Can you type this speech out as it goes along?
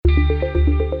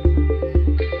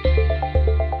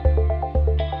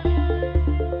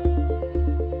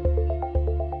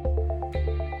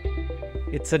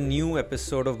It's a new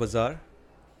episode of Bazaar.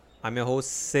 I'm your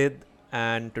host Sid,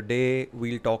 and today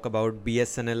we'll talk about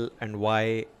BSNL and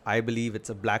why I believe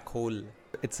it's a black hole.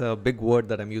 It's a big word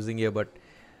that I'm using here, but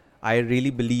I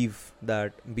really believe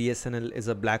that BSNL is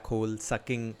a black hole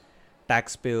sucking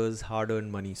taxpayers' hard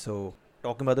earned money. So,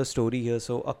 talking about the story here,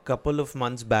 so a couple of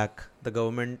months back, the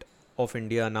government of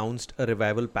India announced a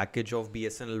revival package of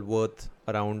BSNL worth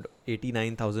around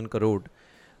 89,000 crore,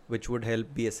 which would help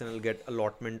BSNL get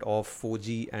allotment of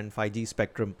 4G and 5G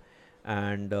spectrum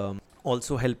and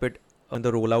also help it on the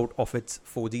rollout of its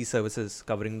 4G services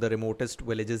covering the remotest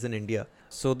villages in India.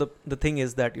 So the thing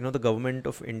is that the government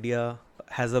of India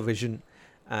has a vision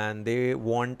and they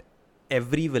want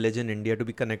every village in India to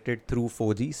be connected through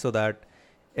 4G so that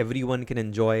everyone can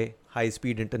enjoy high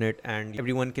speed internet and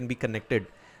everyone can be connected.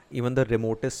 Even the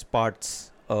remotest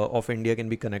parts of India can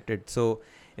be connected. So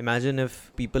imagine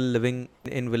if people living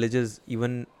in villages,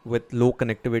 even with low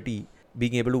connectivity,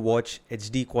 being able to watch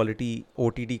HD quality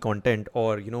OTT content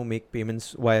or make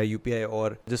payments via UPI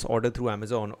or just order through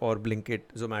Amazon or Blinkit,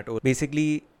 Zomato.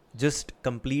 Basically, just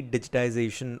complete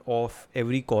digitization of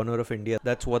every corner of India.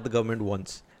 That's what the government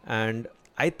wants, and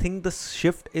I think the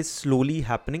shift is slowly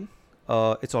happening.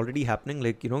 It's already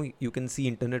happening. You can see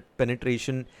internet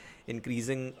penetration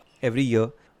increasing every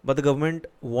year, but the government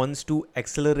wants to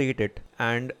accelerate it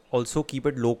and also keep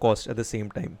it low cost at the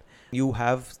same time. You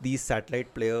have these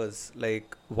satellite players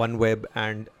like OneWeb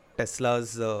and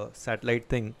Tesla's satellite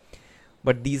thing,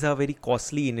 but these are very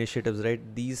costly initiatives, right?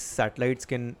 These satellites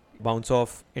can bounce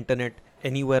off internet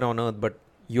anywhere on earth, but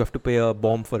you have to pay a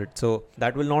bomb for it. So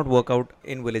that will not work out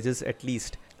in villages at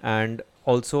least. And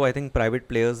also, I think private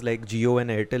players like Jio and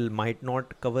Airtel might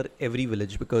not cover every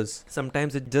village because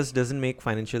sometimes it just doesn't make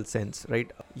financial sense,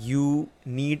 right? You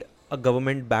need a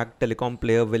government backed telecom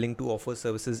player willing to offer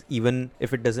services even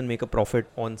if it doesn't make a profit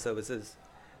on services.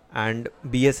 And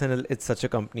BSNL is such a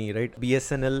company, right?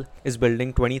 BSNL is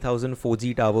building 20,000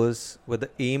 4G towers with the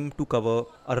aim to cover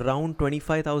around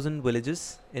 25,000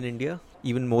 villages in India,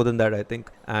 even more than that, I think.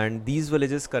 And these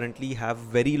villages currently have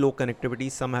very low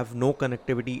connectivity, some have no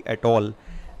connectivity at all.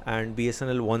 And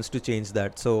BSNL wants to change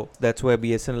that. So that's where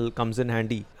BSNL comes in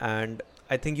handy. And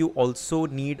I think you also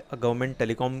need a government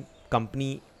telecom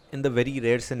company in the very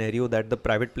rare scenario that the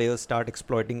private players start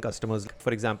exploiting customers.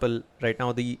 For example, right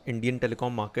now the Indian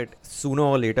telecom market, sooner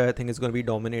or later, I think is going to be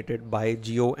dominated by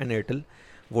Jio and Airtel.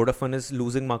 Vodafone is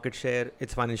losing market share.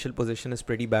 Its financial position is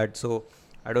pretty bad. So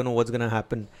I don't know what's going to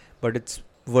happen, but it's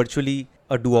virtually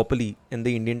a duopoly in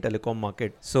the Indian telecom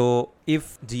market. So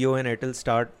if Jio and Airtel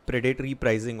start predatory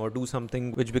pricing or do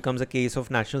something which becomes a case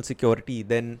of national security,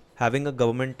 then having a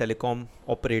government telecom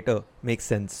operator makes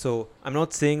sense. So I'm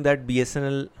not saying that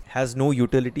BSNL has no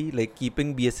utility. Like,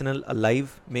 keeping BSNL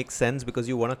alive makes sense because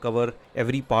you want to cover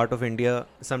every part of India.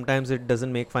 Sometimes it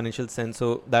doesn't make financial sense.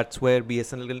 So that's where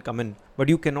BSNL will come in. But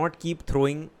you cannot keep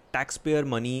throwing taxpayer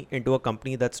money into a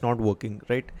company that's not working,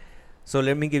 right? So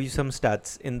let me give you some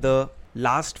stats. In the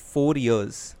last 4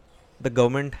 years, the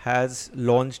government has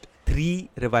launched 3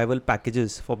 revival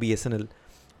packages for BSNL,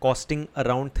 costing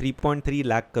around 3.3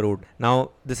 lakh crore. Now,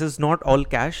 this is not all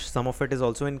cash. Some of it is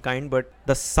also in kind, but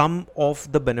the sum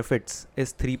of the benefits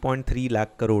is 3.3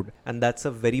 lakh crore. And that's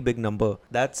a very big number.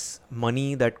 That's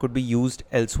money that could be used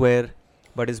elsewhere,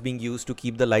 but is being used to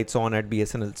keep the lights on at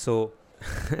BSNL. So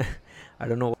I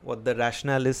don't know what the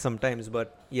rationale is sometimes,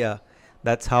 but yeah,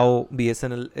 that's how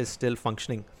BSNL is still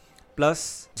functioning.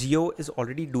 Plus, Jio is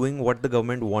already doing what the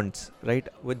government wants, right?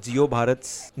 With Jio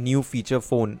Bharat's new feature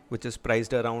phone, which is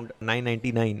priced around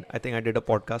 999. I think I did a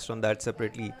podcast on that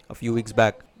separately a few weeks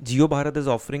back. Jio Bharat is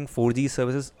offering 4G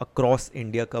services across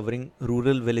India, covering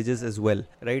rural villages as well,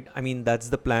 right? I mean, that's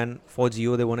the plan for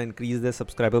Jio. They want to increase their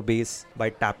subscriber base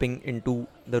by tapping into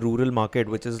the rural market,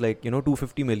 which is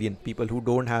 250 million people who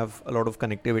don't have a lot of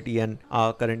connectivity and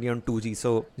are currently on 2G.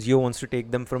 So Jio wants to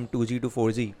take them from 2G to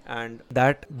 4G. And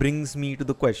that brings me to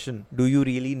the question, do you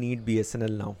really need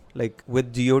BSNL now? Like,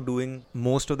 with Jio doing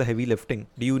most of the heavy lifting,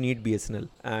 do you need BSNL?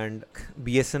 And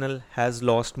BSNL has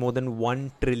lost more than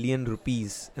 1 trillion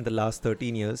rupees in the last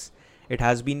 13 years. It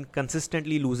has been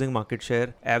consistently losing market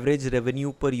share. Average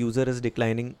revenue per user is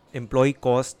declining. Employee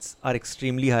costs are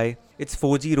extremely high. Its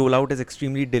 4G rollout is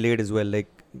extremely delayed as well.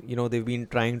 They've been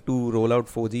trying to roll out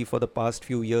 4G for the past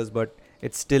few years, but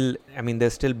it's still, they're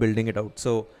still building it out.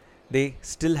 So they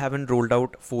still haven't rolled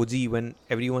out 4G when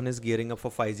everyone is gearing up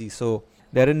for 5G. So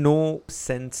there is no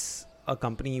sense a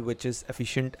company which is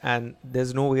efficient, and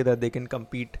there's no way that they can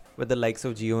compete with the likes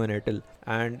of Jio and Airtel.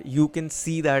 And you can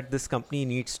see that this company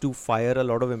needs to fire a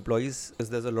lot of employees because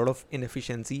there's a lot of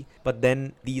inefficiency. But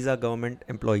then these are government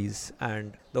employees,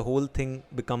 and the whole thing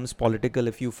becomes political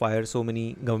if you fire so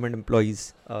many government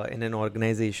employees in an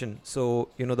organization. So,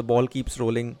 the ball keeps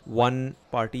rolling. One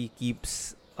party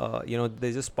keeps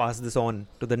they just pass this on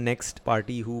to the next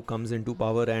party who comes into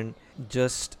power, and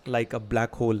just like a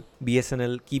black hole,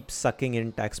 BSNL keeps sucking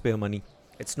in taxpayer money.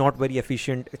 It's not very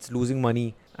efficient, it's losing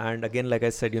money, and again, like I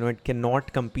said, it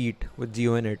cannot compete with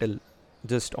Jio and Airtel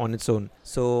just on its own.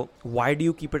 So why do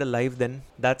you keep it alive then?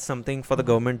 That's something for the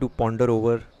government to ponder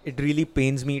over. It really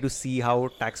pains me to see how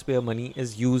taxpayer money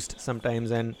is used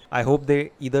sometimes, and I hope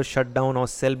they either shut down or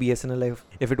sell BSNL.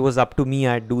 If it was up to me,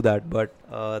 I'd do that, but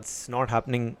it's not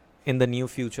happening in the near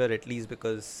future, at least,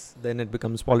 because then it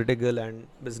becomes political, and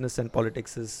business and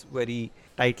politics is very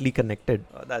tightly connected.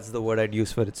 That's the word I'd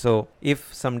use for it. So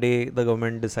if someday the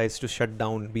government decides to shut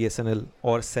down BSNL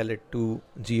or sell it to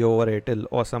Jio or Airtel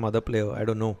or some other player, I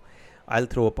don't know, I'll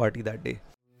throw a party that day.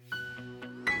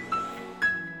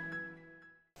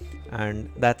 And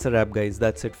that's a wrap, guys.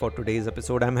 That's it for today's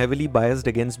episode. I'm heavily biased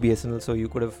against BSNL, so you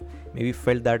could have maybe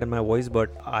felt that in my voice,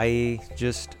 but I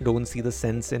just don't see the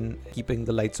sense in keeping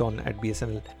the lights on at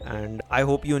BSNL. And I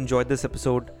hope you enjoyed this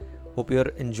episode. Hope you're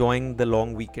enjoying the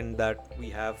long weekend that we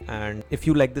have. And if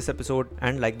you like this episode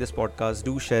and like this podcast,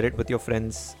 do share it with your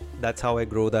friends. That's how I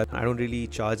grow that. I don't really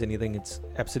charge anything. It's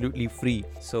absolutely free.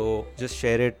 So just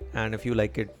share it. And if you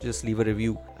like it, just leave a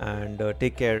review, and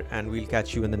take care. And we'll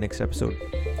catch you in the next episode.